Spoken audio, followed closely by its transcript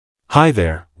Hi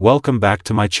there, welcome back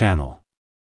to my channel.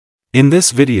 In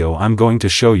this video I'm going to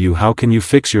show you how can you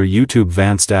fix your YouTube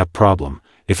Vanced app problem,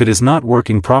 if it is not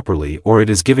working properly or it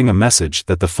is giving a message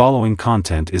that the following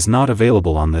content is not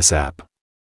available on this app.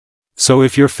 So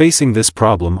if you're facing this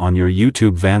problem on your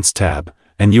YouTube Vanced tab,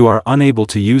 and you are unable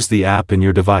to use the app in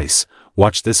your device,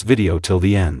 watch this video till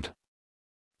the end.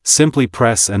 Simply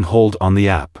press and hold on the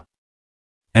app.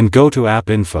 And go to App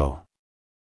Info.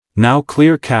 Now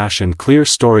clear cache and clear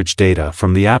storage data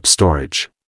from the app storage.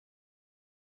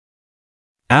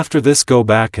 After this, go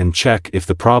back and check if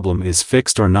the problem is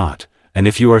fixed or not, and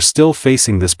if you are still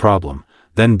facing this problem,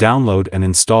 then download and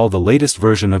install the latest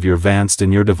version of your Vanced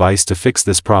in your device to fix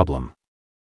this problem.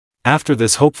 After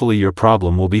this, hopefully your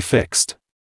problem will be fixed.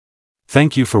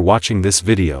 Thank you for watching this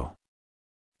video.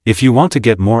 If you want to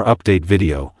get more update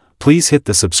video, please hit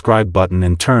the subscribe button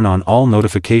and turn on all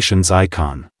notifications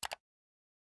icon.